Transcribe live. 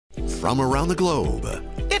from around the globe.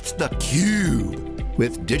 It's theCUBE,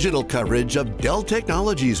 with digital coverage of Dell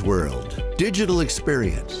Technologies World. Digital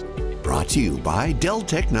Experience, brought to you by Dell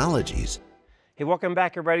Technologies. Hey, welcome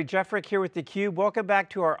back everybody. Jeff Frick here with theCUBE. Welcome back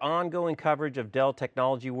to our ongoing coverage of Dell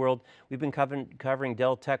Technology World. We've been covering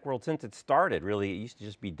Dell Tech World since it started, really. It used to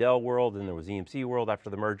just be Dell World, and there was EMC World after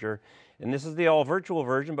the merger. And this is the all virtual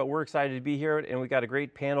version, but we're excited to be here, and we got a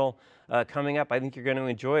great panel coming up. I think you're going to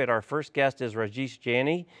enjoy it. Our first guest is Rajesh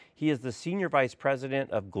Janey. He is the Senior Vice President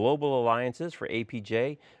of Global Alliances for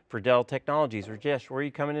APJ for Dell Technologies. Rajesh, where are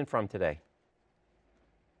you coming in from today?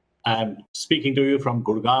 I'm speaking to you from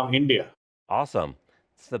Gurgaon, India. Awesome.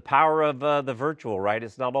 It's the power of the virtual, right?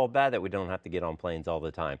 It's not all bad that we don't have to get on planes all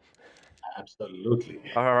the time. Absolutely.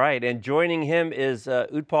 All right, and joining him is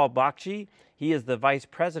Utpal Bakshi. He is the Vice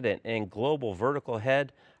President and Global Vertical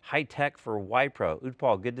Head, High Tech for Wipro.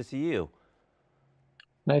 Utpal, good to see you.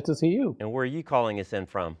 Nice to see you. And where are you calling us in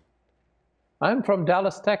from? I'm from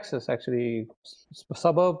Dallas, Texas, actually, a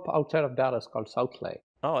suburb outside of Dallas called Southlake.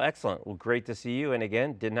 Oh, excellent. Well, great to see you. And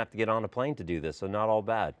again, didn't have to get on a plane to do this, so not all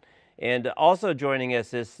bad. And also joining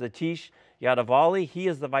us is Satish Yadavalli. He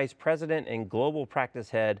is the Vice President and Global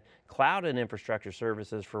Practice Head, Cloud and Infrastructure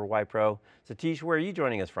Services for Wipro. Satish, where are you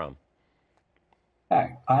joining us from?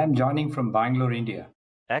 Hi, I'm joining from Bangalore, India.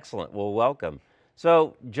 Excellent, well, welcome.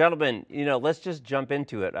 So, gentlemen, let's just jump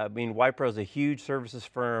into it. I mean, Wipro is a huge services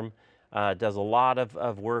firm, does a lot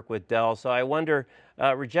of work with Dell. So I wonder,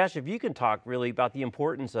 Rajesh, if you can talk really about the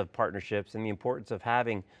importance of partnerships and the importance of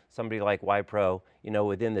having somebody like Wipro,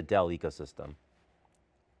 within the Dell ecosystem.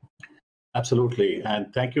 Absolutely,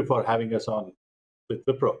 and thank you for having us on with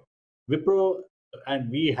Wipro. Wipro and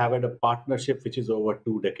we have had a partnership which is over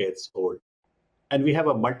 2 decades old. And we have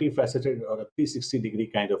a multifaceted or a 360-degree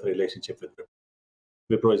kind of relationship with Wipro.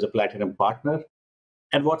 Wipro is a platinum partner.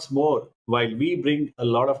 And what's more, while we bring a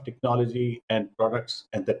lot of technology and products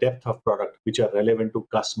and the depth of product which are relevant to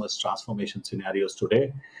customers' transformation scenarios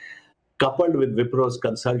today, coupled with Wipro's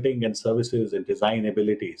consulting and services and design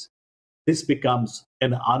abilities, this becomes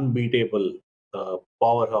an unbeatable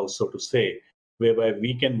powerhouse, so to say, whereby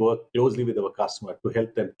we can work closely with our customer to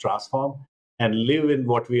help them transform and live in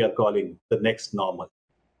what we are calling the next normal.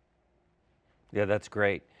 Yeah, that's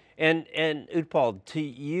great. And Utpal, to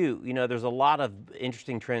you, there's a lot of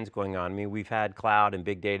interesting trends going on. I mean, we've had cloud and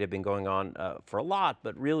big data been going on for a lot,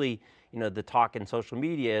 but really, the talk in social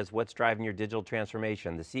media is what's driving your digital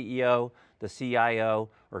transformation, the CEO, the CIO,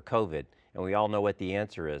 or COVID? And we all know what the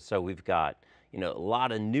answer is. So we've got, a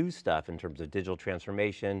lot of new stuff in terms of digital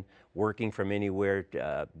transformation, working from anywhere,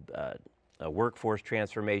 workforce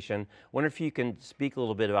transformation. Wonder if you can speak a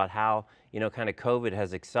little bit about how, kind of COVID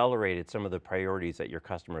has accelerated some of the priorities that your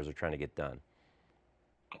customers are trying to get done.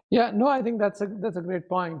 Yeah, no, I think that's a great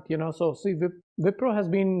point. So see, Wipro has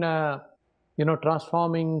been,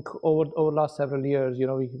 transforming over the last several years.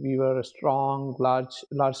 We were a strong,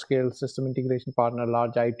 large scale system integration partner,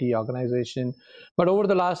 large IT organization. But over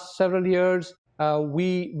the last several years,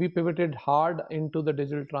 we pivoted hard into the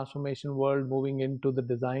digital transformation world, moving into the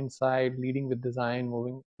design side, leading with design,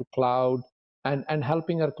 moving to cloud, and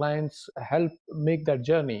helping our clients help make that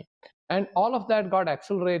journey. And all of that got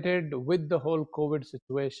accelerated with the whole COVID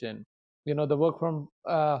situation. The work from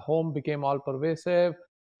home became all pervasive,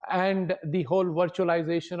 and the whole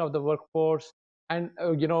virtualization of the workforce, and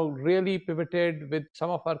really pivoted with some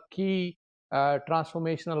of our key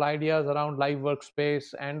transformational ideas around live workspace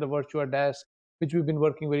and the virtual desk, which we've been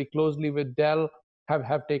working very closely with Dell,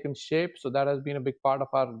 have taken shape. So that has been a big part of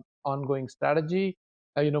our ongoing strategy.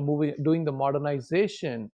 Doing the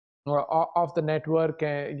modernization of the network,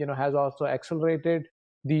 has also accelerated.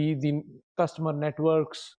 The customer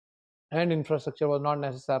networks and infrastructure was not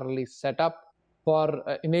necessarily set up for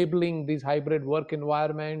enabling these hybrid work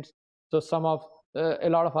environments. So a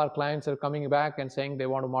lot of our clients are coming back and saying they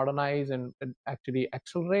want to modernize and actually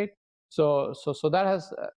accelerate. So that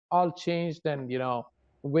has all changed, and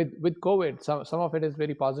with COVID, some of it is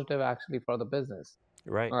very positive actually for the business,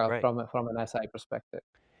 right. from an SI perspective.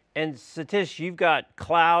 And Satish, you've got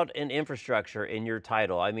cloud and infrastructure in your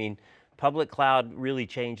title. I mean, public cloud really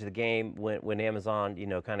changed the game when Amazon,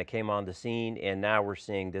 kind of came on the scene, and now we're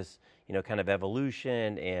seeing this, kind of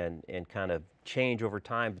evolution and kind of change over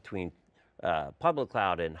time between public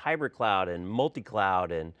cloud and hybrid cloud and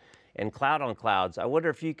multi-cloud and cloud on clouds. I wonder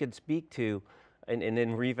if you could speak to, and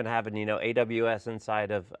then we're even having, AWS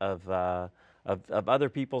inside of other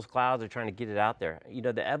people's clouds. They're trying to get it out there.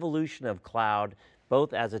 The evolution of cloud,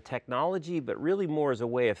 both as a technology, but really more as a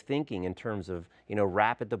way of thinking in terms of,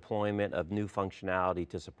 rapid deployment of new functionality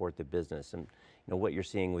to support the business, and what you're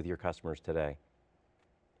seeing with your customers today.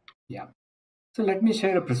 Yeah. So let me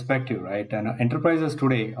share a perspective, right? And enterprises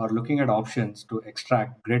today are looking at options to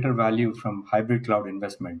extract greater value from hybrid cloud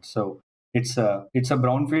investment. So it's a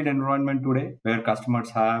brownfield environment today where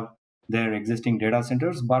customers have their existing data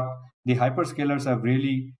centers, but the hyperscalers have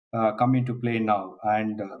really come into play now.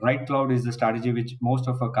 And right cloud is the strategy which most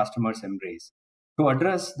of our customers embrace. To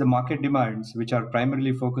address the market demands, which are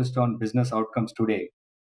primarily focused on business outcomes today,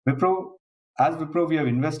 Wipro, as Wipro, we have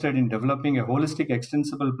invested in developing a holistic,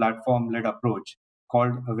 extensible platform-led approach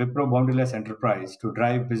called a Wipro Boundaryless Enterprise to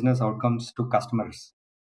drive business outcomes to customers.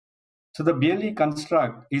 So the BLE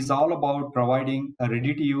construct is all about providing a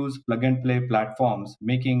ready-to-use plug-and-play platforms,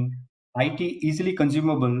 making IT easily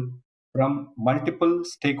consumable from multiple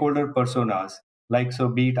stakeholder personas, like so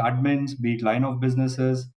be it admins, be it line of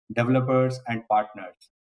businesses, developers, and partners.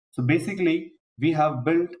 So basically, we have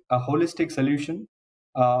built a holistic solution,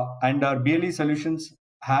 and our BLE solutions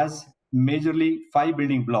has majorly 5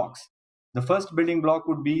 building blocks. The first building block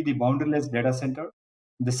would be the boundaryless data center.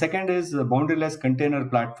 The second is the boundaryless container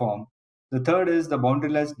platform. The third is the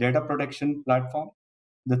boundaryless data protection platform.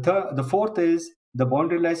 The fourth is the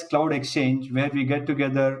boundaryless cloud exchange, where we get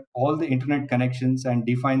together all the internet connections and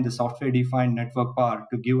define the software-defined network part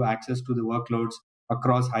to give access to the workloads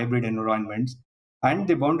across hybrid environments, and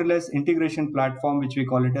the boundaryless integration platform, which we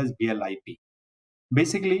call it as BLIP.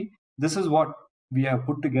 Basically, this is what we have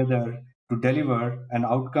put together to deliver an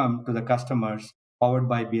outcome to the customers powered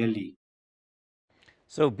by BLE.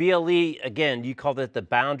 So BLE, again, you called it the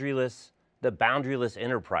boundaryless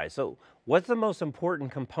enterprise. So what's the most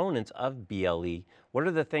important components of BLE? What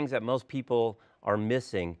are the things that most people are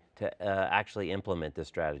missing to actually implement this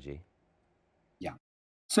strategy? Yeah.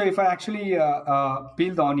 So if I actually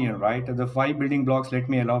peel the onion, right, the 5 building blocks, let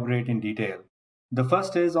me elaborate in detail. The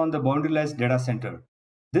first is on the boundaryless data center.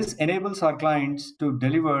 This enables our clients to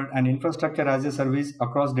deliver an infrastructure as a service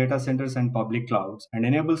across data centers and public clouds, and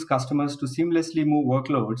enables customers to seamlessly move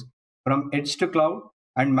workloads from edge to cloud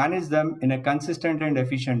and manage them in a consistent and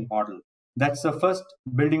efficient model. That's the first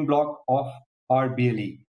building block of our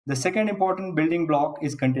BLE. The second important building block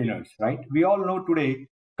is containers, right? We all know today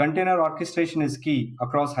container orchestration is key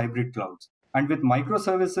across hybrid clouds. And with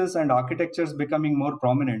microservices and architectures becoming more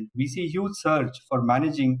prominent, we see huge surge for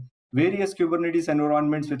managing various Kubernetes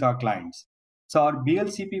environments with our clients. So our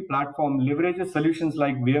BLCP platform leverages solutions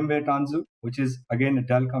like VMware Tanzu, which is again a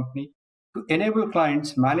Dell company, to enable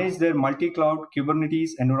clients manage their multi-cloud Kubernetes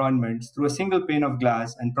environments through a single pane of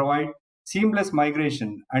glass and provide seamless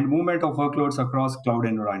migration and movement of workloads across cloud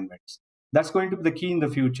environments. That's going to be the key in the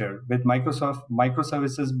future, with Microsoft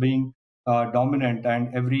microservices being dominant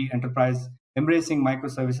and every enterprise embracing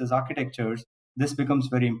microservices architectures. This becomes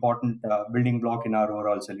very important building block in our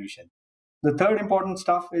overall solution. The third important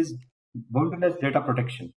stuff is boundless data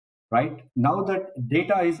protection, right? Now that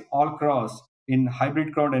data is all across in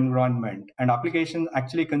hybrid cloud environment and applications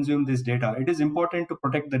actually consume this data, it is important to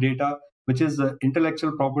protect the data, which is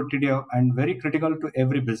intellectual property and very critical to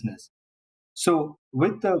every business. So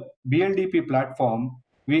with the BLDP platform,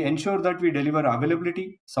 we ensure that we deliver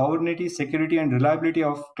availability, sovereignty, security, and reliability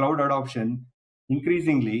of cloud adoption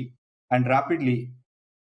increasingly and rapidly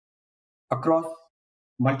across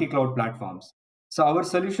multi-cloud platforms. So our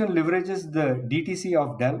solution leverages the DTC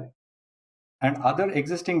of Dell and other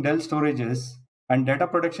existing Dell storages and data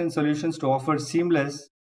protection solutions to offer seamless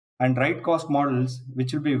and right cost models,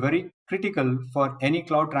 which will be very critical for any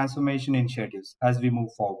cloud transformation initiatives as we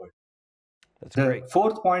move forward. That's The great.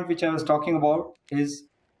 fourth point, which I was talking about, is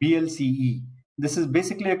BLCE. This is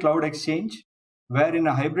basically a cloud exchange where in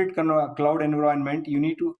a hybrid cloud environment, you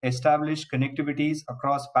need to establish connectivities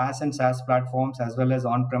across PaaS and SaaS platforms as well as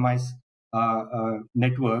on-premise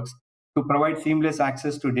networks to provide seamless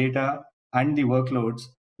access to data and the workloads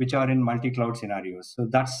which are in multi-cloud scenarios. So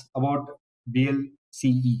that's about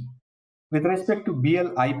BLCE. With respect to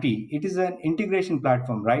BLIP, it is an integration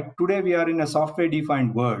platform, right? Today we are in a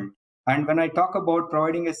software-defined world. And when I talk about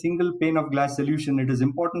providing a single pane of glass solution, it is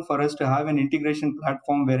important for us to have an integration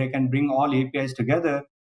platform where I can bring all APIs together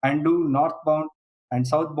and do northbound and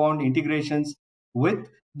southbound integrations with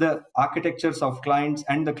the architectures of clients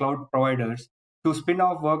and the cloud providers to spin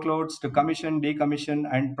off workloads, to commission, decommission,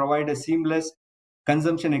 and provide a seamless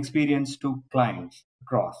consumption experience to clients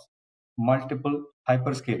across multiple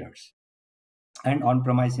hyperscalers and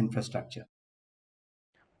on-premise infrastructure.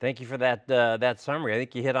 Thank you for that that summary. I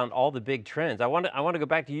think you hit on all the big trends. I want to go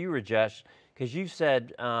back to you, Rajesh, because you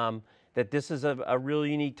said that this is a really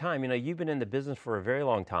unique time. You know, you've been in the business for a very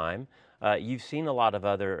long time. You've seen a lot of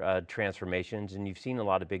other transformations, and you've seen a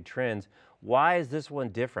lot of big trends. Why is this one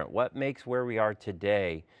different? What makes where we are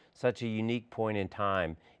today such a unique point in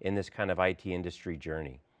time in this kind of IT industry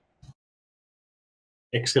journey?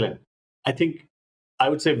 Excellent. I think I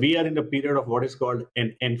would say we are in a period of what is called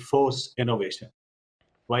an enforced innovation.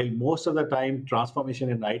 While most of the time transformation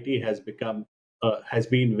in IT has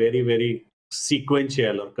been very, very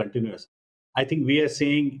sequential or continuous, I think we are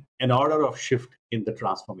seeing an order of shift in the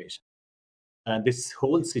transformation. And this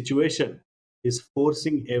whole situation is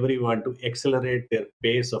forcing everyone to accelerate their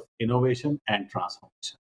pace of innovation and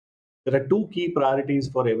transformation. There are two key priorities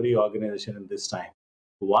for every organization in this time.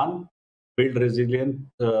 One, build resilient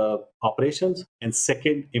operations, and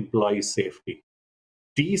second, employee safety.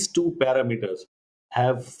 These two parameters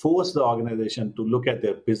have forced the organization to look at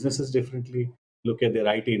their businesses differently, look at their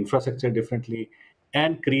IT infrastructure differently,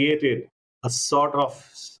 and created a sort of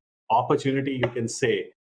opportunity, you can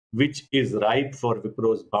say, which is ripe for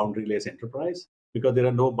Wipro's boundaryless enterprise because there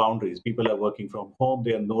are no boundaries. People are working from home.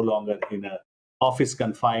 They are no longer in a office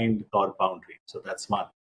confined or boundary. So that's one.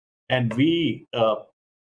 And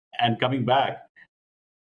and coming back,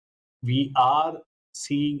 we are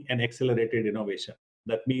seeing an accelerated innovation.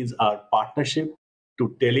 That means our partnership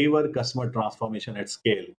to deliver customer transformation at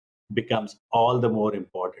scale becomes all the more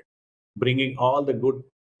important. Bringing all the good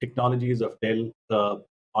technologies of Dell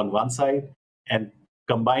on one side and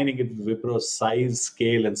combining it with Wipro's size,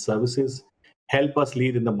 scale, and services help us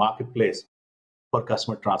lead in the marketplace for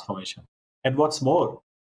customer transformation. And what's more,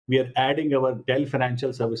 we are adding our Dell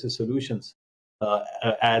Financial Services solutions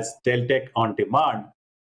as Dell Tech on Demand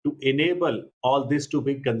to enable all this to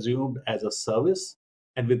be consumed as a service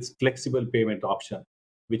and with flexible payment option,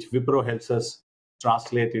 which Wipro helps us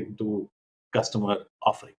translate into customer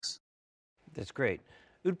offerings. That's great.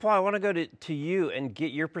 Utpal, I want to go to you and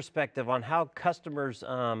get your perspective on how customers,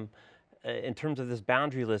 in terms of this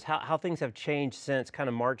boundaryless, how things have changed since kind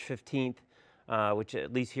of March 15th, which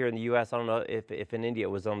at least here in the US, I don't know if in India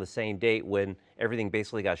it was on the same date when everything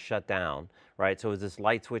basically got shut down, right? So it was this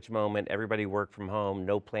light switch moment, everybody worked from home,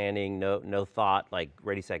 no planning, no thought, like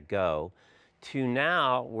ready, set, go, to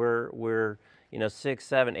now we're 6,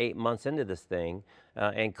 7, 8 months into this thing,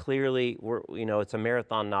 and clearly it's a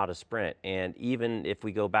marathon, not a sprint. And even if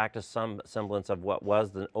we go back to some semblance of what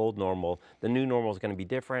was the old normal, the new normal is going to be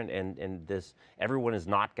different, and everyone is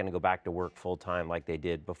not going to go back to work full time like they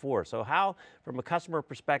did before. So how, from a customer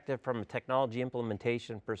perspective, from a technology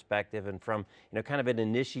implementation perspective, and from kind of an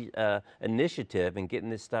initiative and getting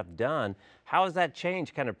this stuff done, how has that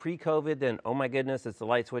changed kind of pre-COVID, then oh my goodness, it's the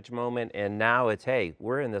light switch moment, and now it's, hey,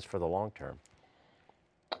 we're in this for the long term?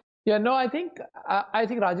 Yeah, no, I think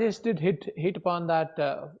Rajesh did hit upon that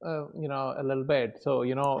a little bit. So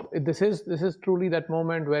this is truly that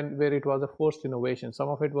moment where it was a forced innovation. Some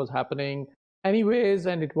of it was happening anyways,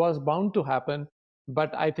 and it was bound to happen.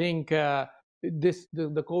 But I think the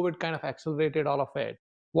COVID kind of accelerated all of it.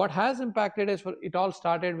 What has impacted is it all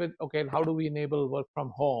started with, okay, how do we enable work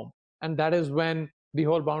from home? And that is when the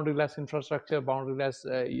whole boundaryless infrastructure, boundaryless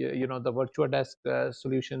the virtual desk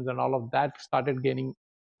solutions and all of that started gaining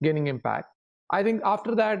impact. I think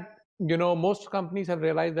after that, most companies have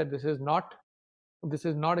realized that this is not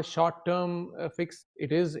a short-term fix.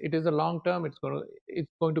 It is a long-term. It's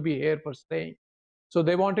going to be here for staying. So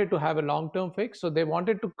they wanted to have a long-term fix. So they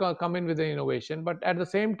wanted to come in with an innovation, but at the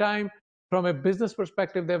same time, from a business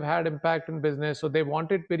perspective, they've had impact in business. So they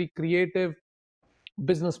wanted very creative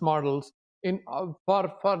business models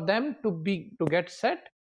for them to get set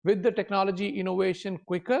with the technology innovation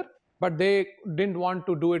quicker, but they didn't want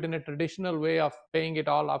to do it in a traditional way of paying it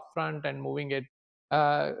all upfront and moving it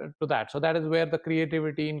to that. So that is where the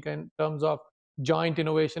creativity in terms of joint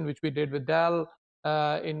innovation, which we did with Dell,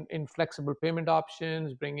 in flexible payment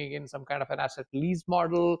options, bringing in some kind of an asset lease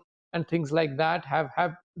model and things like that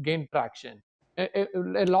have gained traction.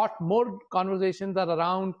 A lot more conversations are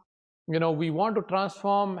around, we want to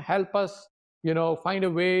transform, help us, find a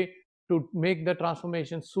way to make the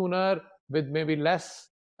transformation sooner with maybe less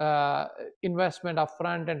investment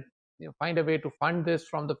upfront, and find a way to fund this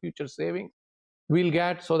from the future savings we'll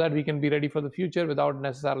get, so that we can be ready for the future without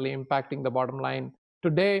necessarily impacting the bottom line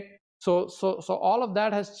today. So all of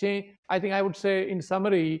that has changed. I think I would say, in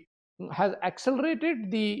summary, has accelerated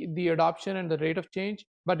the adoption and the rate of change,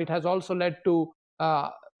 but it has also led to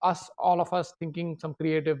all of us thinking some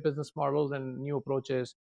creative business models and new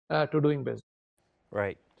approaches to doing business.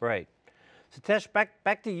 Right. Satish,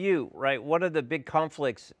 back to you, right? One of the big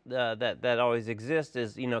conflicts that always exists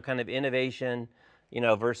is, kind of innovation,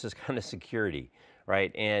 versus kind of security,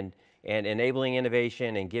 right? And enabling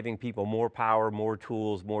innovation and giving people more power, more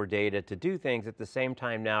tools, more data to do things. At the same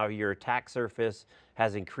time, now your attack surface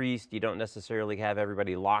has increased. You don't necessarily have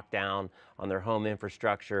everybody locked down on their home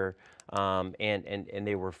infrastructure, and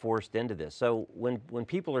they were forced into this. So when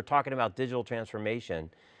people are talking about digital transformation,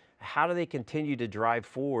 how do they continue to drive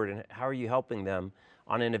forward, and how are you helping them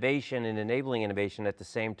on innovation and enabling innovation at the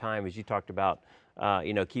same time as you talked about,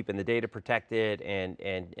 keeping the data protected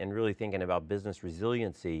and really thinking about business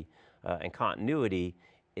resiliency and continuity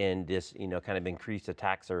in this, kind of increased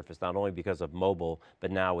attack surface, not only because of mobile,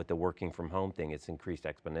 but now with the working from home thing, it's increased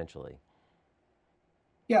exponentially.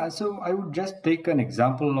 Yeah, so I would just take an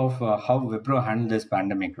example of how Wipro handled this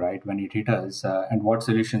pandemic, right, when it hit us, and what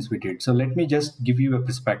solutions we did. So let me just give you a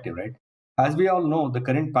perspective, right? As we all know, the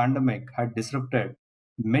current pandemic had disrupted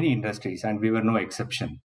many industries, and we were no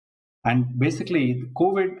exception. And basically,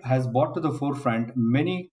 COVID has brought to the forefront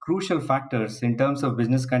many crucial factors in terms of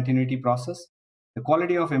business continuity process, the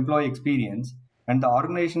quality of employee experience, and the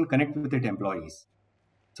organization connect with its employees.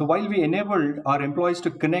 So while we enabled our employees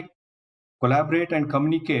to connect, collaborate, and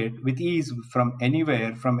communicate with ease from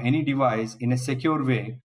anywhere, from any device in a secure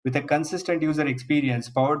way with a consistent user experience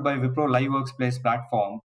powered by Wipro Live Workspace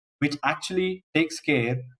platform, which actually takes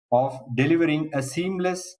care of delivering a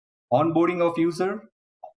seamless onboarding of user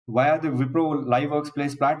via the Wipro Live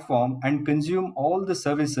Workspace platform and consume all the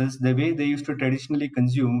services the way they used to traditionally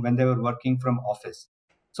consume when they were working from office.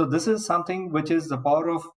 So this is something which is the power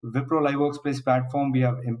of Wipro Live Workspace platform we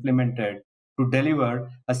have implemented to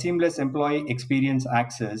deliver a seamless employee experience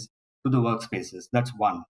access to the workspaces. That's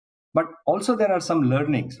one. But also there are some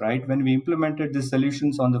learnings, right? When we implemented these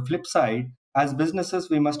solutions on the flip side, as businesses,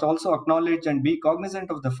 we must also acknowledge and be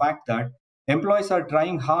cognizant of the fact that employees are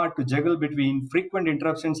trying hard to juggle between frequent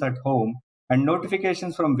interruptions at home and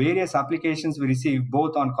notifications from various applications we receive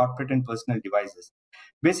both on corporate and personal devices.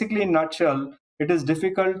 Basically, in a nutshell, it is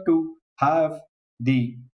difficult to have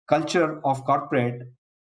the culture of corporate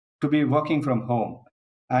to be working from home.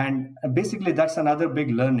 And basically, that's another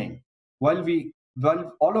big learning. While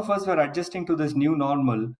all of us were adjusting to this new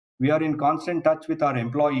normal, we are in constant touch with our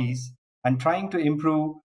employees and trying to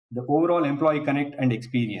improve the overall employee connect and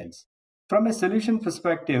experience. From a solution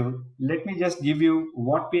perspective, let me just give you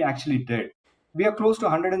what we actually did. We are close to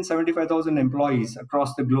 175,000 employees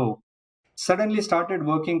across the globe suddenly started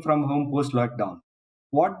working from home post lockdown.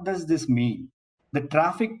 What does this mean? The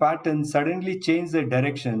traffic patterns suddenly changed their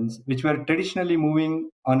directions, which were traditionally moving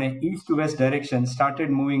on a east to west direction, started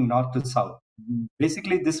moving north to south.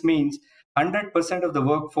 Basically, this means 100% of the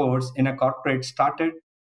workforce in a corporate started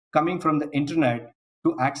coming from the internet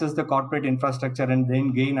to access the corporate infrastructure and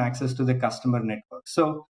then gain access to the customer network.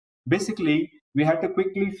 So basically, we had to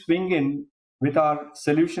quickly swing in with our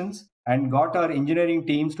solutions and got our engineering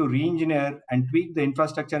teams to re-engineer and tweak the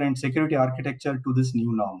infrastructure and security architecture to this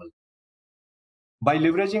new normal. By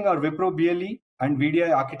leveraging our Wipro BLE and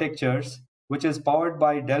VDI architectures, which is powered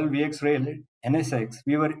by Dell VxRail NSX,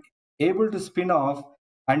 we were able to spin off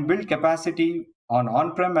and build capacity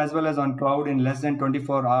on-prem as well as on cloud in less than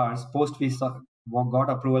 24 hours post we got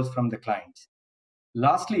approvals from the clients.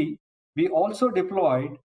 Lastly, we also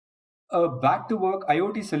deployed a back-to-work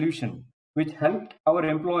IoT solution, which helped our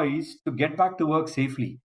employees to get back to work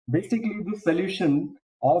safely. Basically, this solution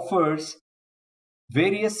offers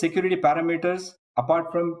various security parameters.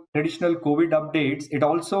 Apart from traditional COVID updates, it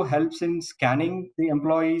also helps in scanning the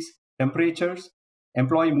employees' temperatures,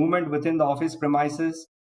 employee movement within the office premises,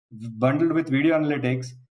 bundled with video analytics,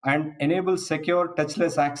 and enables secure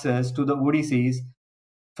touchless access to the ODCs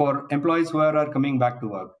for employees who are coming back to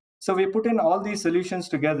work. So we put in all these solutions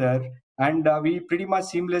together, and we pretty much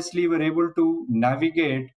seamlessly were able to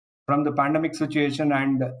navigate from the pandemic situation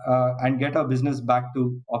and get our business back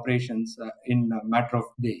to operations in a matter of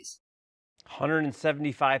days.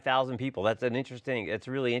 175,000 people. It's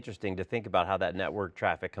really interesting to think about how that network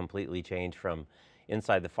traffic completely changed from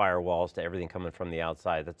inside the firewalls to everything coming from the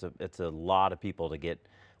outside. It's a lot of people to get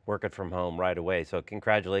working from home right away. So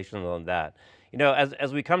congratulations on that.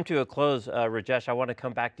 As we come to a close, Rajesh, I want to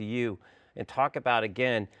come back to you and talk about,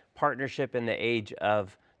 again, partnership in the age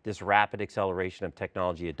of this rapid acceleration of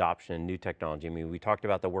technology adoption and new technology. I mean, we talked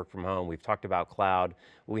about the work from home, we've talked about cloud.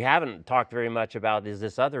 We haven't talked very much about is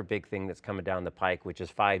this other big thing that's coming down the pike, which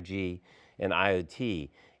is 5G and IoT.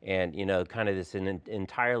 And kind of this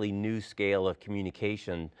entirely new scale of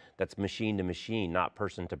communication that's machine to machine, not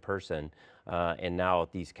person to person. And now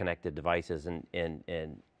these connected devices and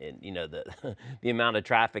the amount of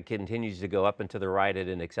traffic continues to go up and to the right at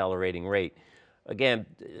an accelerating rate. Again,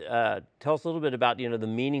 tell us a little bit about the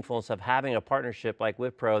meaningfulness of having a partnership like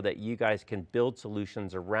Wipro that you guys can build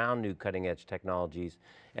solutions around new cutting edge technologies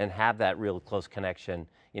and have that real close connection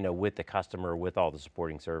with the customer, with all the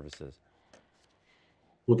supporting services.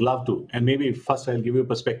 Would love to. And maybe first I'll give you a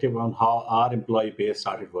perspective on how our employee base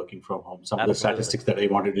started working from home. Some of the statistics that I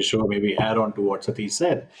wanted to show, maybe add on to what Satish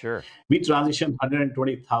said. Sure. We transitioned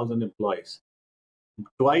 120,000 employees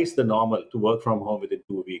twice the normal to work from home within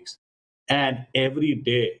 2 weeks. And every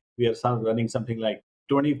day we are running something like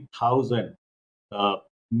 20,000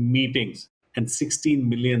 meetings and 16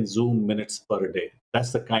 million Zoom minutes per day.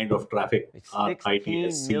 That's the kind of traffic It's our IT 16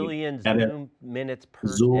 has seen. million And then Zoom minutes per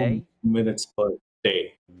Zoom day? minutes per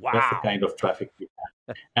day. That's the Wow. kind of traffic we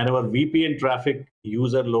have. And our VPN traffic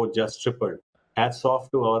user load just tripled. Hats off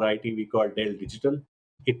to our IT we call Dell Digital.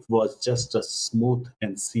 It was just a smooth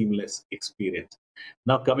and seamless experience.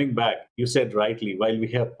 Now, coming back, you said rightly, while we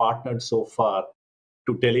have partnered so far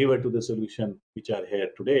to deliver to the solution which are here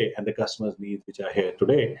today and the customers' needs which are here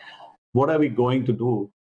today, what are we going to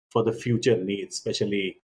do for the future needs,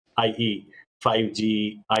 especially i.e.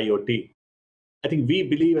 5G, IoT? I think we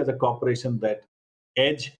believe as a corporation that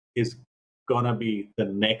edge is gonna be the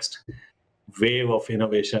next wave of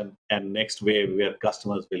innovation and next wave where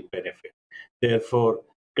customers will benefit. Therefore,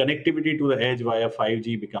 connectivity to the edge via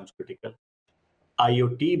 5G becomes critical.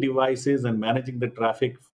 IoT devices and managing the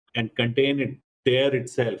traffic and contain it there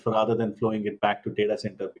itself rather than flowing it back to data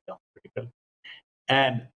center becomes critical.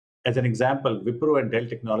 And as an example, Wipro and Dell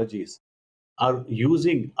Technologies are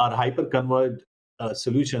using our hyper-converged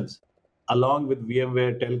solutions along with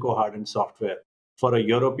VMware telco hardened software for a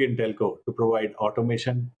European telco to provide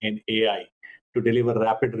automation and AI to deliver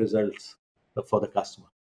rapid results for the customer.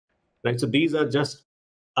 Right. So these are just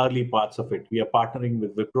early parts of it. We are partnering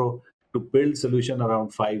with Wipro to build solution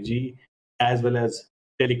around 5G as well as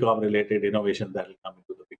telecom related innovation that will come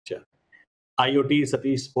into the picture. IoT,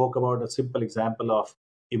 Satish spoke about a simple example of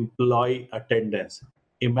employee attendance.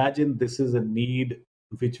 Imagine this is a need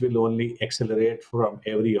which will only accelerate from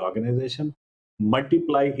every organization.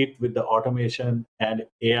 Multiply it with the automation and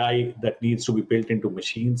AI that needs to be built into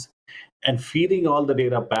machines and feeding all the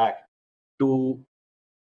data back to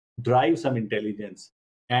drive some intelligence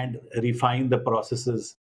and refine the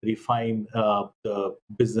processes, refine the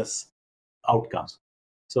business outcomes.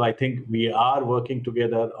 So I think we are working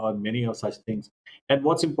together on many of such things. And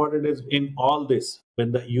what's important is in all this,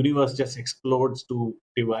 when the universe just explodes to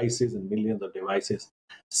devices and millions of devices,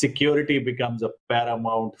 security becomes a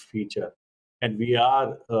paramount feature. And we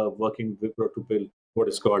are working with Wipro to build what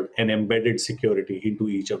is called an embedded security into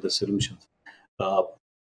each of the solutions uh,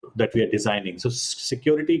 that we are designing. So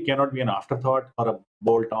security cannot be an afterthought or a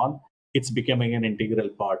bolt on. It's becoming an integral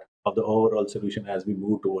part of the overall solution as we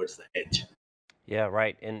move towards the edge. Yeah,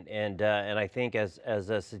 right. And I think as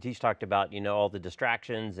Satish talked about, all the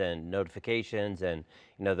distractions and notifications, and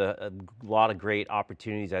the a lot of great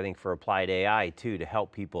opportunities I think for applied AI too to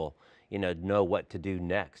help people know what to do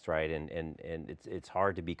next, right? And it's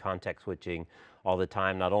hard to be context switching all the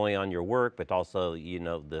time, not only on your work, but also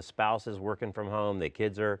the spouse is working from home, the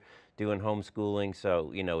kids are doing homeschooling,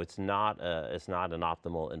 so it's not an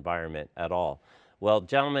optimal environment at all. Well,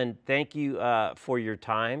 gentlemen, thank you for your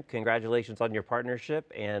time. Congratulations on your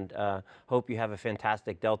partnership, and hope you have a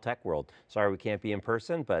fantastic Dell Tech World. Sorry we can't be in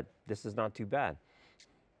person, but this is not too bad.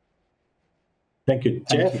 Thank you,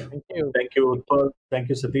 Jeff. Thank you. Thank you, Utpal. Thank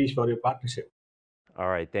you, Satish, for your partnership. All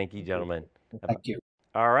right, thank you, gentlemen. Thank you.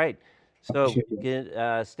 All right, so Appreciate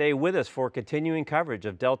it. stay with us for continuing coverage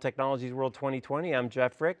of Dell Technologies World 2020. I'm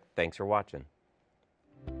Jeff Frick. Thanks for watching.